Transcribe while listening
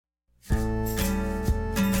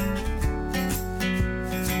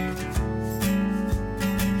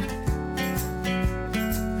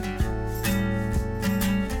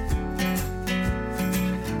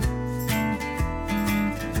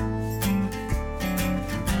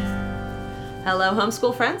Hello,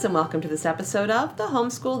 homeschool friends, and welcome to this episode of the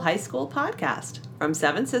Homeschool High School Podcast from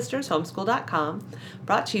Seven Sisters Homeschool.com,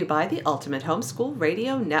 brought to you by the Ultimate Homeschool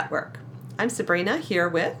Radio Network. I'm Sabrina, here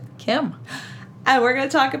with Kim. And we're going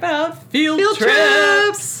to talk about field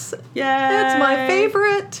trips. Yay! It's my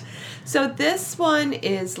favorite. So this one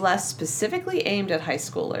is less specifically aimed at high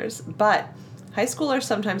schoolers, but high schoolers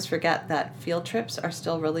sometimes forget that field trips are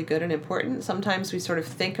still really good and important. Sometimes we sort of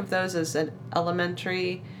think of those as an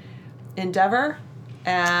elementary endeavor,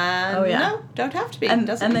 and no, don't have to be.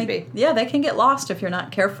 Doesn't need to be. Yeah, they can get lost if you're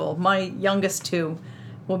not careful. My youngest two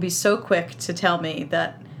will be so quick to tell me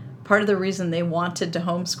that part of the reason they wanted to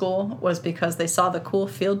homeschool was because they saw the cool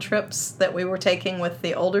field trips that we were taking with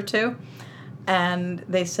the older two. And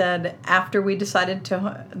they said after they decided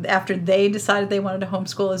they wanted to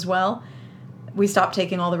homeschool as well, we stopped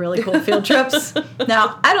taking all the really cool field trips.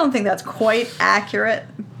 Now, I don't think that's quite accurate,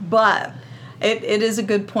 but it is a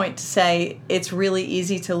good point to say it's really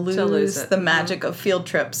easy to lose the magic of field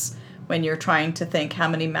trips when you're trying to think how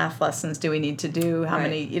many math lessons do we need to do, how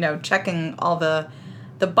many, checking all the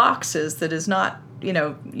boxes that is not,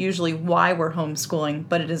 usually why we're homeschooling,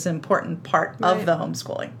 but it is an important part of the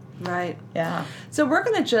homeschooling. Right. Yeah. So we're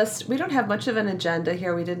going to we don't have much of an agenda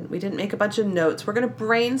here. We didn't make a bunch of notes. We're going to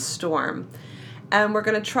brainstorm, and we're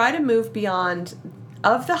going to try to move beyond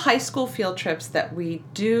of the high school field trips that we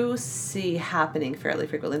do see happening fairly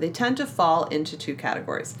frequently. They tend to fall into two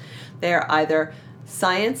categories. They are either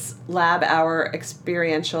science lab hour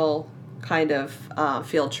experiential kind of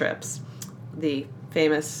field trips, the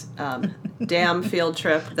famous dam field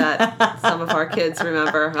trip that some of our kids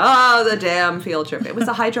remember. Oh, the dam field trip. It was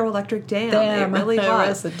a hydroelectric dam. It really was. There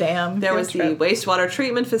was a dam. There was the wastewater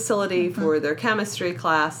treatment facility for their chemistry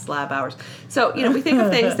class lab hours. So, we think of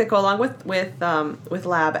things that go along with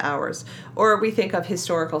lab hours, or we think of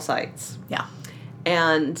historical sites. Yeah.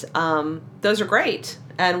 And those are great.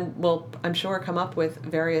 And we'll, I'm sure, come up with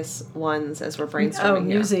various ones as we're brainstorming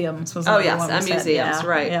here. Museums was another one. Museums, yeah.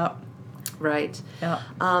 right. Yeah. Right.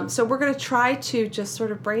 Yeah. So we're going to try to just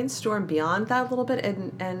sort of brainstorm beyond that a little bit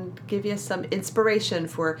and give you some inspiration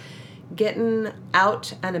for getting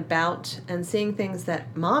out and about and seeing things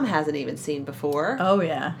that Mom hasn't even seen before. Oh,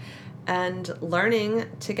 yeah. And learning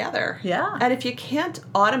together. Yeah. And if you can't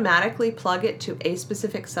automatically plug it to a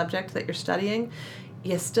specific subject that you're studying,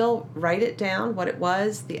 you still write it down, what it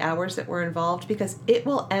was, the hours that were involved, because it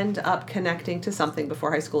will end up connecting to something before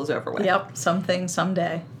high school is over with. Yep, something,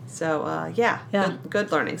 someday. So,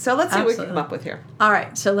 good learning. So let's see what we can come up with here. All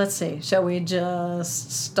right, so let's see. Shall we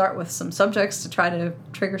just start with some subjects to try to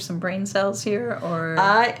trigger some brain cells here? Or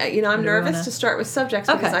I'm nervous to start with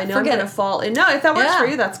subjects because I know I'm going to fall in. No, if that works for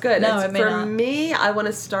you, that's good. No, it may not. For me, I want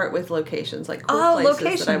to start with locations, like cool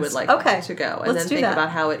places that I would like to go, and then think about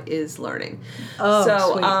how it is learning. Oh,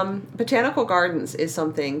 so, sweet. Botanical Gardens is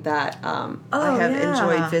something that I have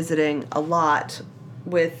enjoyed visiting a lot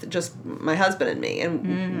with just my husband and me,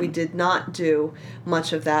 and we did not do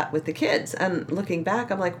much of that with the kids. And looking back,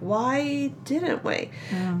 I'm like, why didn't we?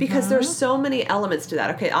 Because there's so many elements to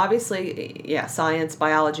that. Okay, obviously, science,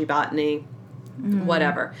 biology, botany,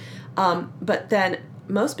 whatever. But then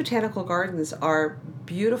most botanical gardens are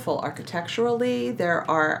beautiful architecturally. There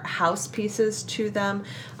are house pieces to them.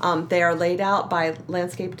 They are laid out by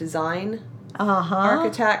landscape design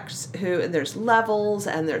architects and there's levels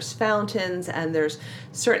and there's fountains and there's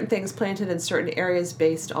certain things planted in certain areas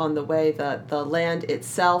based on the way the land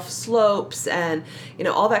itself slopes and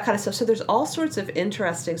all that kind of stuff. So there's all sorts of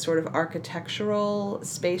interesting sort of architectural,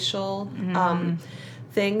 spatial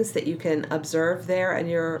things that you can observe there, and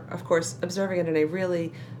you're of course observing it in a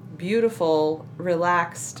really beautiful,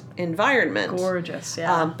 relaxed environment. Gorgeous,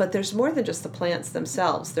 yeah. But there's more than just the plants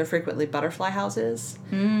themselves. There are frequently butterfly houses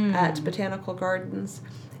at botanical gardens.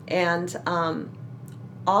 And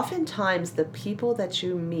oftentimes the people that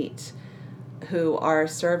you meet who are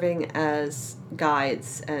serving as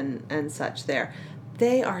guides and such there,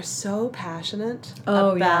 they are so passionate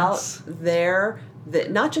about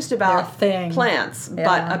not just about plants,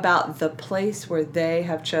 but about the place where they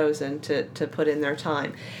have chosen to put in their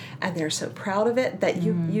time. And they're so proud of it that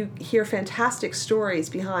you hear fantastic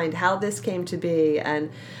stories behind how this came to be,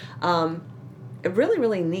 and really,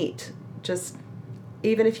 really neat. Just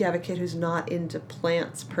even if you have a kid who's not into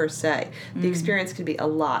plants per se, the experience can be a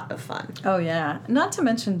lot of fun. Oh, yeah. Not to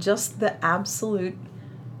mention just the absolute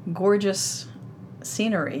gorgeous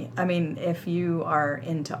scenery. I mean, if you are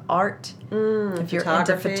into art, if you're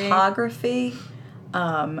into photography,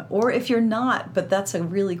 or if you're not, but that's a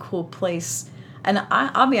really cool place. And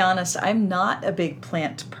I'll be honest, I'm not a big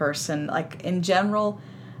plant person. Like, in general,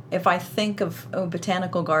 if I think of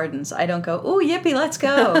botanical gardens, I don't go, "Ooh, yippee, let's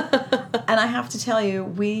go." And I have to tell you,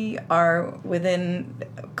 we are within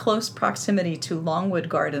close proximity to Longwood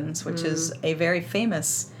Gardens, which is a very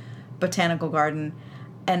famous botanical garden.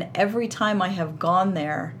 And every time I have gone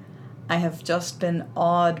there, I have just been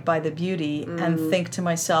awed by the beauty and think to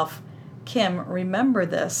myself, Kim, remember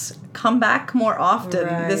this. Come back more often.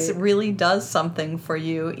 Right. This really does something for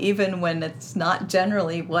you, even when it's not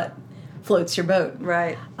generally what floats your boat.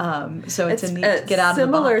 Right. So it's a neat get out of the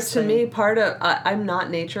box. Similar to me, part of I'm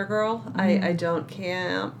not nature girl. I don't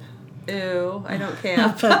camp. Ew, I don't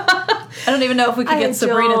camp. I don't even know if we could get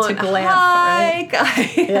Sabrina to glamp, right?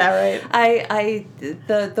 Yeah, right.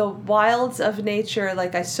 The wilds of nature,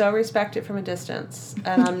 like, I so respect it from a distance,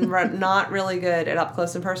 and I'm not really good at up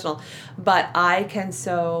close and personal, but I can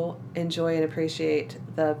so enjoy and appreciate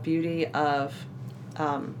the beauty of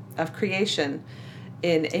creation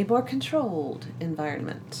in a more controlled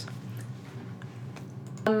environment.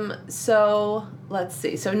 So let's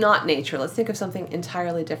see. So not nature. Let's think of something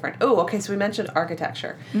entirely different. Oh, okay. So we mentioned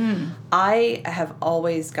architecture. I have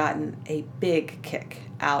always gotten a big kick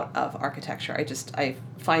out of architecture. I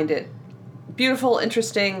find it beautiful,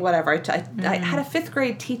 interesting, whatever. I had a 5th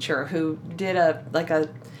grade teacher who did a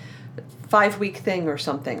 5-week thing or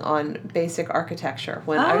something on basic architecture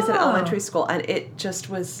when I was in elementary school, and it just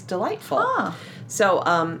was delightful.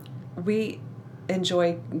 So we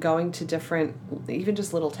enjoy going to different, even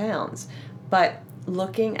just little towns, but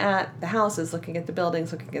looking at the houses, looking at the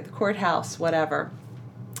buildings, looking at the courthouse, whatever,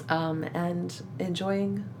 and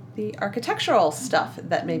enjoying the architectural stuff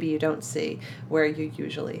that maybe you don't see where you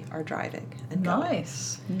usually are driving and going.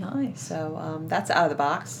 Nice. So that's out of the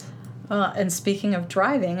box. And speaking of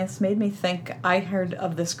driving, it's made me think, I heard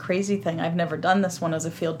of this crazy thing. I've never done this one as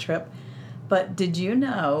a field trip. But did you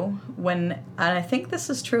know and I think this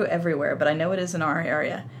is true everywhere, but I know it is in our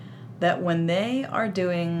area, that when they are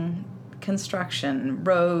doing construction,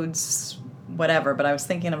 roads, whatever, but I was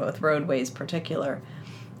thinking about with roadways particular,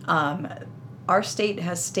 our state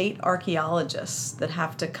has state archaeologists that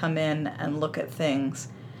have to come in and look at things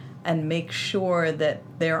and make sure that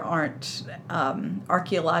there aren't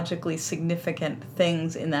archaeologically significant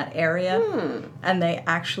things in that area. And they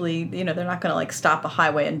actually, they're not going to stop a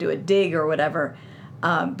highway and do a dig or whatever.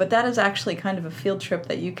 But that is actually kind of a field trip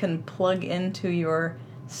that you can plug into your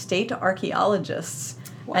state archaeologists.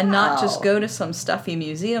 Wow. And not just go to some stuffy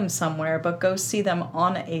museum somewhere, but go see them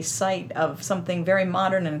on a site of something very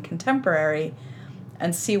modern and contemporary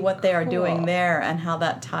and see what they are doing there and how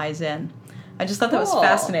that ties in. I just thought that was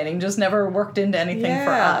fascinating. Just never worked into anything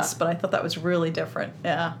for us, but I thought that was really different.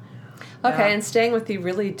 Yeah. Okay, and staying with the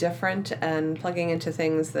really different and plugging into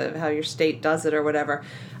things that how your state does it or whatever.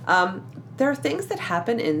 There are things that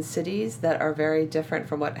happen in cities that are very different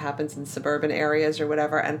from what happens in suburban areas or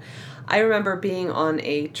whatever. And I remember being on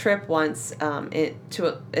a trip once in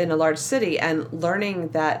a large city and learning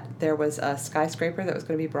that there was a skyscraper that was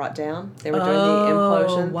going to be brought down. They were doing the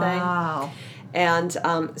implosion thing.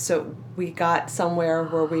 And so we got somewhere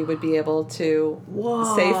where we would be able to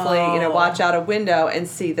safely, watch out a window and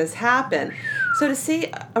see this happen. So to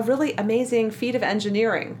see a really amazing feat of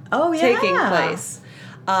engineering taking place,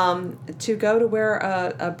 to go to where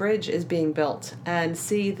a bridge is being built and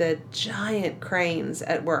see the giant cranes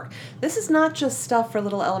at work. This is not just stuff for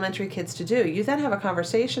little elementary kids to do. You then have a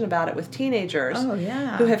conversation about it with teenagers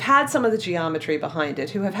who have had some of the geometry behind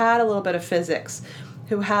it, who have had a little bit of physics,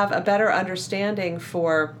 who have a better understanding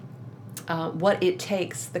for what it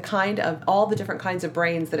takes, all the different kinds of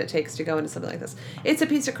brains that it takes to go into something like this. It's a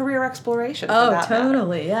piece of career exploration. Oh,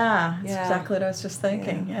 totally, That's exactly what I was just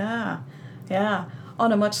thinking. Yeah.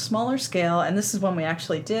 On a much smaller scale, and this is one we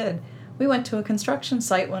actually did, we went to a construction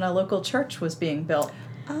site when a local church was being built.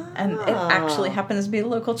 And it actually happens to be the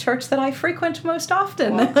local church that I frequent most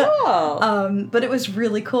often. Cool. But it was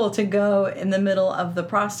really cool to go in the middle of the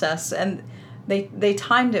process, and they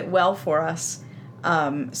timed it well for us,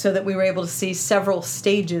 so that we were able to see several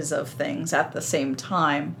stages of things at the same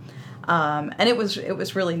time. And it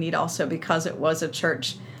was really neat also because it was a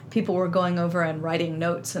church. People were going over and writing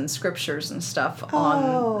notes and scriptures and stuff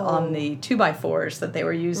on the 2x4s that they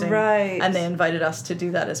were using. Right. And they invited us to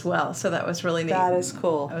do that as well. So that was really neat. That is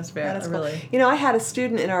cool. That was very really cool. I had a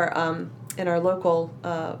student in our local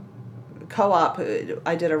co-op.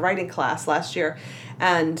 I did a writing class last year,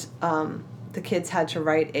 and the kids had to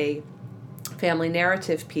write a family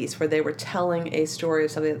narrative piece where they were telling a story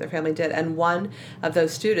of something that their family did. And one of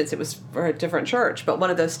those students, it was for a different church, but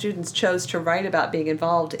one of those students chose to write about being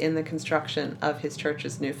involved in the construction of his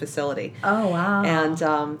church's new facility. Oh, wow.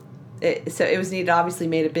 And so it was neat. It obviously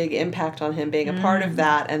made a big impact on him being a part of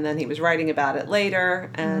that, and then he was writing about it later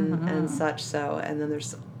and such. So, and then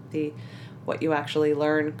there's what you actually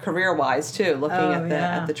learn career-wise too, looking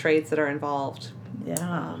at the trades that are involved.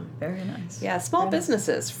 Yeah, very nice. Yeah, small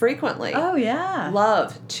businesses frequently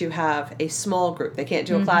love to have a small group. They can't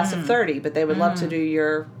do a class of 30, but they would love to do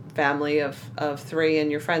your family of 3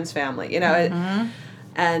 and your friend's family,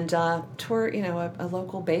 and tour, a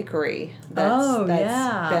local bakery that's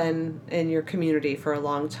been in your community for a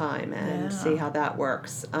long time and see how that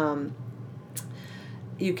works.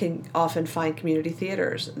 You can often find community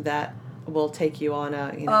theaters that will take you on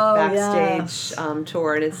a backstage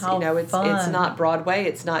tour, and it's it's not Broadway,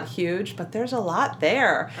 it's not huge, but there's a lot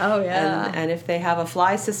there. And if they have a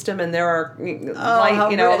fly system and there are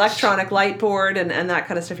electronic light board and that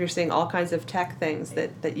kind of stuff, you're seeing all kinds of tech things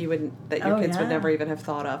that your kids would never even have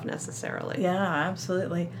thought of necessarily.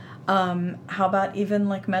 Absolutely. How about even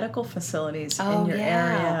like medical facilities in your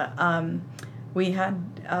area? We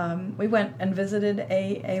went and visited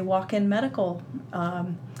a walk-in medical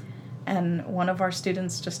and one of our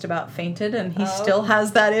students just about fainted, and he still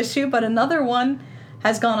has that issue, but another one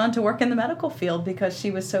has gone on to work in the medical field because she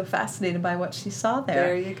was so fascinated by what she saw there.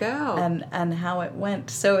 There you go. And how it went.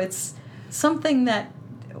 So it's something that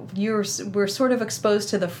we're sort of exposed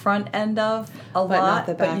to the front end of a lot,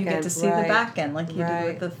 but you get to see the back end like you do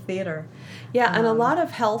with the theater. Yeah, and a lot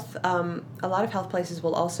of health places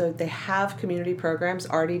will also, they have community programs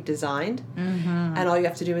already designed, and all you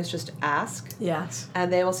have to do is just ask. Yes.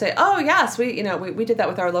 And they will say, "Oh, yes, we did that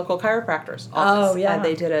with our local chiropractor's office." And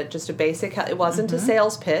they did just a basic. It wasn't a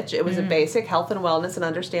sales pitch. It was a basic health and wellness and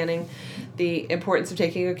understanding the importance of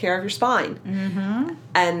taking good care of your spine.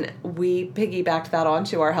 And we piggybacked that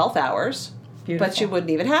onto our health hours. Beautiful. But you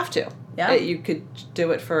wouldn't even have to. Yeah. You could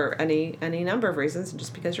do it for any number of reasons,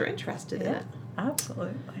 just because you're interested in it.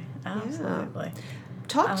 Absolutely. Yeah.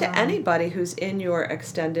 Talk to anybody who's in your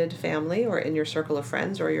extended family or in your circle of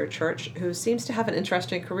friends or your church who seems to have an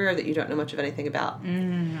interesting career that you don't know much of anything about.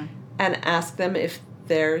 And ask them if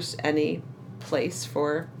there's any place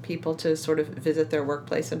for people to sort of visit their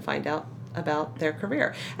workplace and find out about their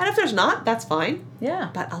career. And if there's not, that's fine. Yeah.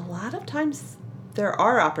 But a lot of times there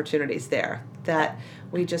are opportunities there that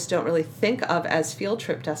we just don't really think of as field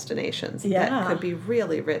trip destinations that could be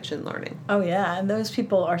really rich in learning. And those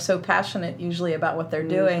people are so passionate usually about what they're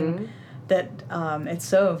doing that it's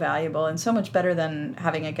so valuable and so much better than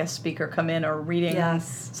having a guest speaker come in or reading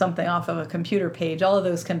something off of a computer page. All of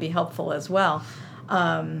those can be helpful as well.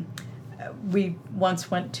 We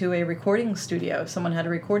once went to a recording studio. Someone had a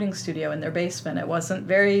recording studio in their basement. It wasn't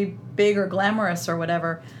very big or glamorous or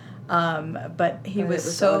whatever, but he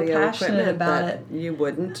was so passionate about it. You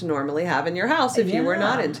wouldn't normally have in your house if you were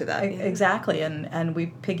not into that. Exactly, and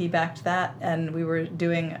we piggybacked that, and we were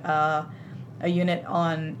doing a unit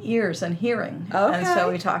on ears and hearing. And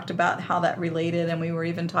so we talked about how that related, and we were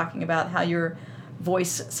even talking about how your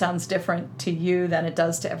voice sounds different to you than it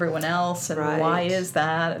does to everyone else, and why is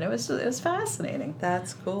that? And it was fascinating.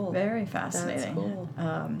 That's cool. Very fascinating. That's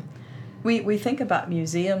cool. We think about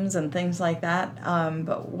museums and things like that,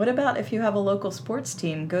 but what about if you have a local sports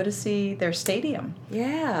team? Go to see their stadium.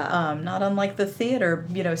 Yeah. Not unlike the theater,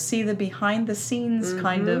 see the behind-the-scenes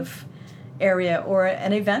kind of area, or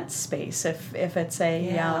an event space. If it's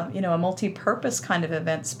a multi-purpose kind of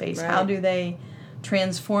event space, how do they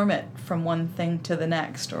transform it from one thing to the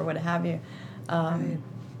next, or what have you?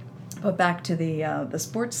 But back to the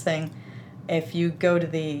sports thing, if you go to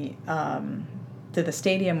the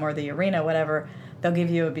stadium or the arena, whatever, they'll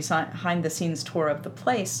give you a behind-the-scenes tour of the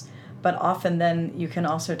place. But often then you can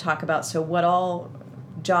also talk about what all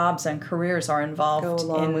jobs and careers are involved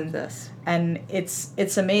with this. And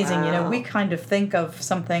it's amazing. Wow. We kind of think of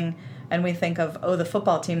something and we think of, the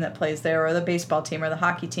football team that plays there, or the baseball team, or the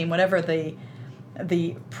hockey team, whatever the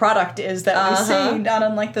product is that we see, not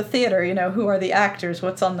unlike the theater, who are the actors,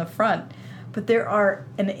 what's on the front. But there are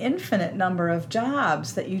an infinite number of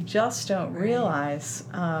jobs that you just don't realize.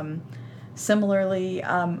 Similarly,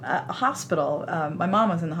 a hospital. My mom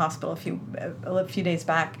was in the hospital a few days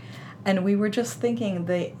back, and we were just thinking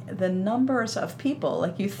the numbers of people.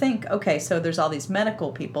 Like, you think, so there's all these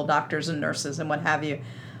medical people, doctors and nurses and what have you.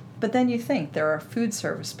 But then you think there are food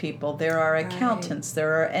service people, there are accountants,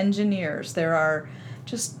 there are engineers, there are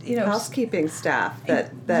just, housekeeping staff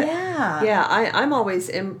I'm always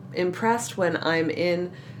impressed when I'm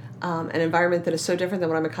in an environment that is so different than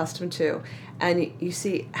what I'm accustomed to. And you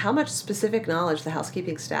see how much specific knowledge the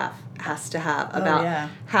housekeeping staff has to have about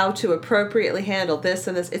how to appropriately handle this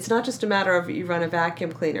and this. It's not just a matter of you run a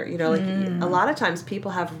vacuum cleaner. You know, like a lot of times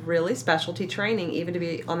people have really specialty training even to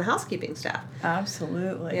be on the housekeeping staff.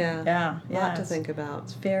 Absolutely. Yeah. A lot to think about.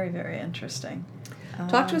 It's very, very interesting.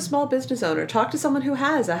 Talk to a small business owner. Talk to someone who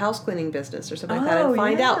has a house cleaning business or something like that, and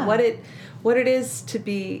find out what it is to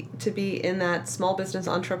be in that small business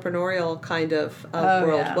entrepreneurial kind of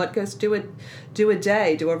world. Yeah. What goes do a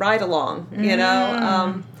day, do a ride along, you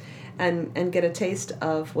know, and get a taste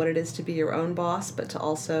of what it is to be your own boss, but to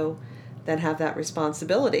also then have that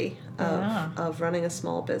responsibility of running a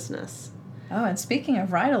small business. Oh, and speaking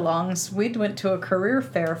of ride-alongs, we went to a career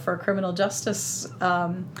fair for criminal justice.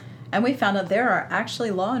 And we found out there are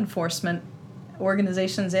actually law enforcement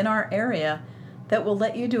organizations in our area that will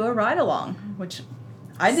let you do a ride-along, which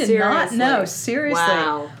I did not know. Seriously.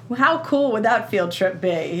 Wow. How cool would that field trip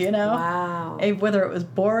be, you know? Wow. Whether it was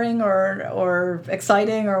boring or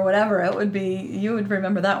exciting or whatever, you would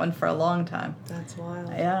remember that one for a long time. That's wild.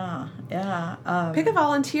 Yeah. Pick a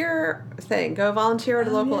volunteer thing. Go volunteer at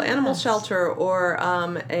a local animal shelter or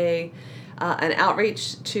an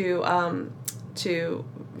outreach to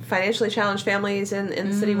financially challenged families in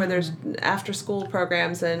the city where there's after-school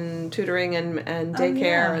programs and tutoring and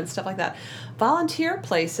daycare and stuff like that. Volunteer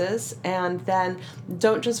places, and then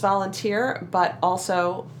don't just volunteer, but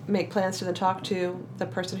also make plans to then talk to the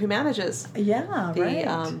person who manages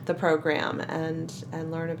the program and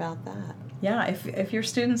learn about that. Yeah, if your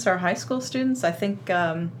students are high school students, I think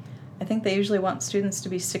they usually want students to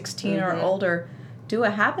be 16 or older. Do a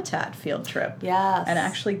habitat field trip. Yes. And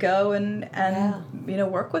actually go and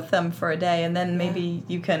work with them for a day, and then maybe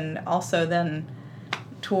you can also then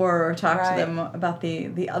tour or talk to them about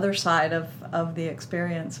the other side of the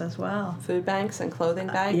experience as well. Food banks and clothing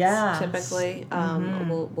banks typically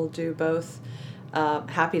will do both.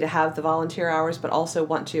 Happy to have the volunteer hours, but also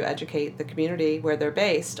want to educate the community where they're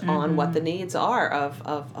based on what the needs are of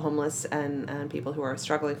homeless and people who are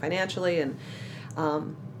struggling financially, and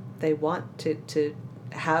they want to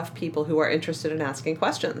have people who are interested in asking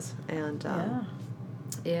questions. And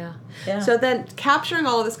so then capturing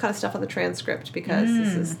all of this kind of stuff on the transcript, because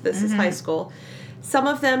this is high school. Some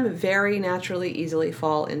of them very naturally easily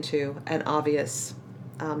fall into an obvious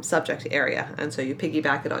subject area, and so you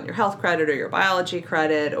piggyback it on your health credit or your biology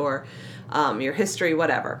credit or your history,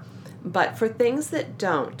 whatever. But for things that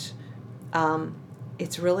don't,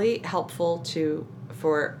 it's really helpful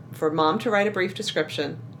for mom to write a brief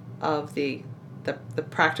description of the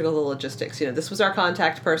practical, the logistics. You know, this was our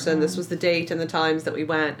contact person, this was the date and the times that we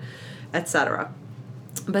went, etc.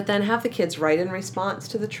 But then have the kids write in response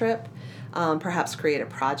to the trip. Perhaps create a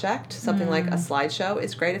project. Something like a slideshow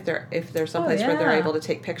is great if there's someplace where they're able to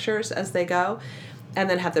take pictures as they go, and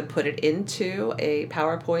then have them put it into a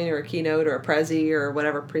PowerPoint or a Keynote or a Prezi or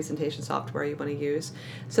whatever presentation software you want to use,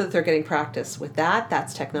 so that they're getting practice with that.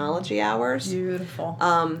 That's technology hours. Beautiful.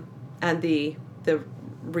 And the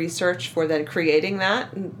research for then creating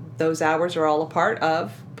those hours are all a part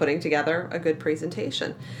of putting together a good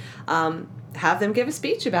presentation. Have them give a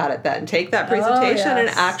speech about it then. Take that presentation and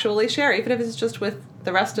actually share, even if it's just with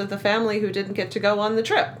the rest of the family who didn't get to go on the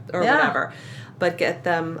trip or whatever. But get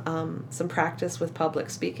them some practice with public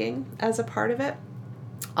speaking as a part of it.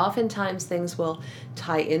 Oftentimes things will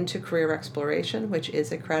tie into career exploration, which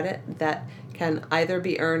is a credit that can either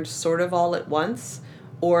be earned sort of all at once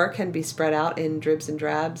or can be spread out in dribs and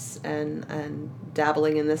drabs and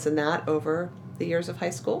dabbling in this and that over the years of high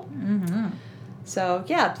school. Mm-hmm. So,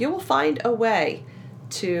 you will find a way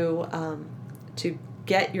to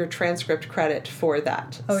get your transcript credit for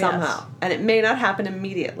that somehow. Yes. And it may not happen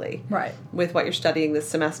immediately with what you're studying this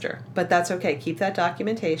semester, but that's okay. Keep that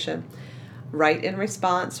documentation, write in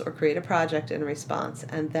response or create a project in response,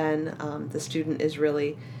 and then the student is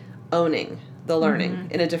really owning the learning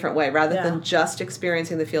in a different way. Rather than just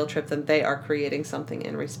experiencing the field trip, then they are creating something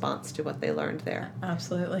in response to what they learned there.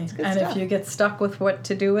 Absolutely. And stuff. If you get stuck with what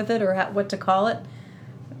to do with it or what to call it,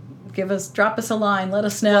 drop us a line, let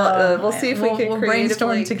us know. We'll see if we can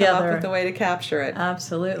creatively come up with a way to capture it.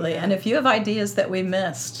 Absolutely. And if you have ideas that we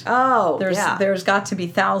missed, there's got to be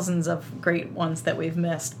thousands of great ones that we've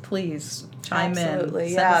missed. Please chime in.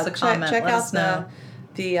 Send us a comment. Check let out us know.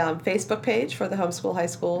 The Facebook page for the Homeschool High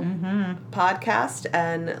School podcast,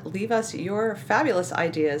 and leave us your fabulous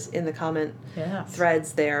ideas in the comment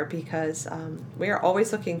threads there, because we are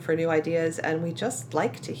always looking for new ideas, and we just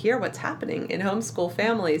like to hear what's happening in homeschool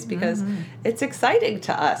families, because it's exciting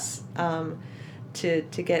to us to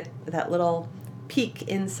get that little peek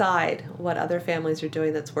inside what other families are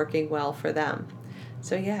doing that's working well for them.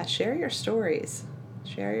 So yeah, share your stories.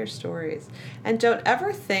 Share your stories. And don't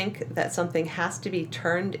ever think that something has to be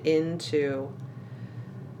turned into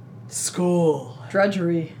school.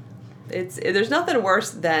 Drudgery. There's nothing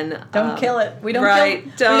worse than don't kill it. We don't kill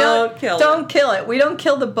it. Don't kill it. We don't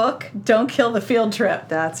kill the book. Don't kill the field trip.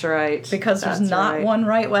 That's right. Because there's not one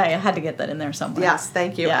right way. I had to get that in there somewhere. Yes,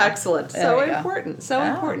 thank you. Yeah. Excellent. So important. So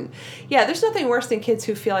important. Yeah, there's nothing worse than kids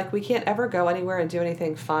who feel like we can't ever go anywhere and do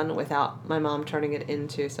anything fun without my mom turning it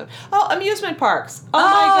into some. Oh, amusement parks. Oh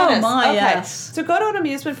my goodness. Yes. So go to an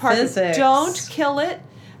amusement park. Physics. Don't kill it.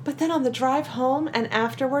 But then on the drive home and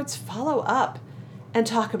afterwards, follow up. And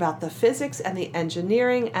talk about the physics and the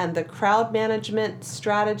engineering and the crowd management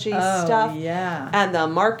strategy stuff. Yeah. And the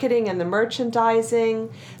marketing and the merchandising.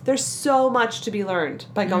 There's so much to be learned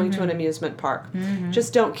by going to an amusement park. Mm-hmm.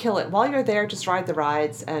 Just don't kill it. While you're there, just ride the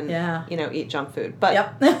rides and eat junk food.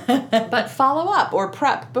 But but follow up or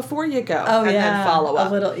prep before you go. Then follow up.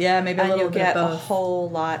 Maybe a little bit of both. And you'll get a whole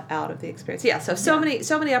lot out of the experience. Yeah, so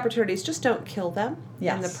many opportunities. Just don't kill them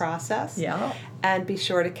in the process. Yeah. And be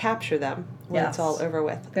sure to capture them when it's all over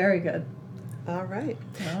with. Very good. All right.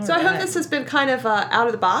 I hope this has been kind of an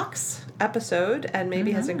out-of-the-box episode and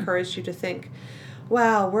maybe has encouraged you to think,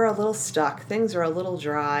 wow, we're a little stuck. Things are a little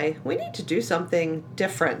dry. We need to do something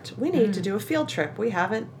different. We need to do a field trip. We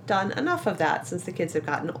haven't done enough of that since the kids have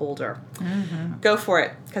gotten older. Mm-hmm. Go for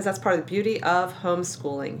it, because that's part of the beauty of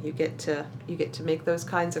homeschooling. You get to make those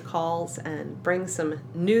kinds of calls and bring some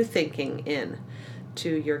new thinking in to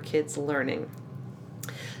your kids' learning.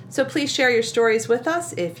 So please share your stories with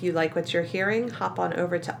us. If you like what you're hearing, hop on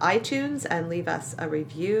over to iTunes and leave us a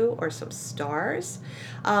review or some stars.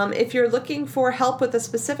 If you're looking for help with a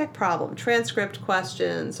specific problem, transcript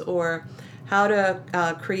questions, or how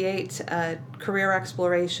to create a career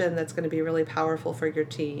exploration that's going to be really powerful for your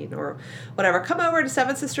teen or whatever, come over to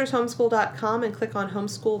sevensistershomeschool.com and click on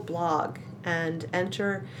Homeschool Blog and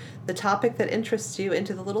enter the topic that interests you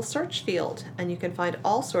into the little search field. And you can find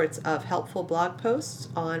all sorts of helpful blog posts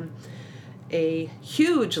on a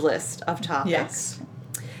huge list of topics. Yes.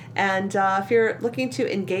 And if you're looking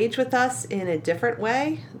to engage with us in a different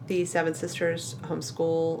way, the Seven Sisters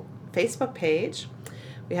Homeschool Facebook page.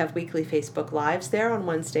 We have weekly Facebook Lives there on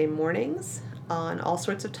Wednesday mornings on all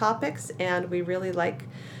sorts of topics, and we really like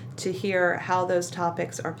to hear how those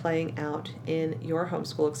topics are playing out in your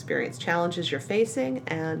homeschool experience, challenges you're facing,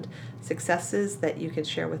 and successes that you can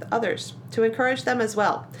share with others to encourage them as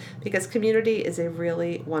well, because community is a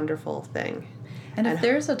really wonderful thing. And if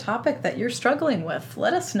there's a topic that you're struggling with,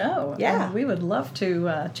 let us know. Yeah. And we would love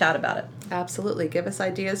to chat about it. Absolutely. Give us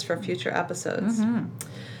ideas for future episodes. Mm-hmm.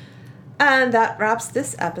 And that wraps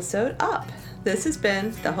this episode up. This has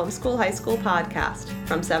been the Homeschool High School podcast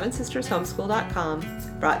from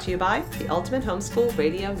SevenSistersHomeschool.com, brought to you by the Ultimate Homeschool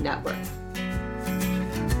Radio Network.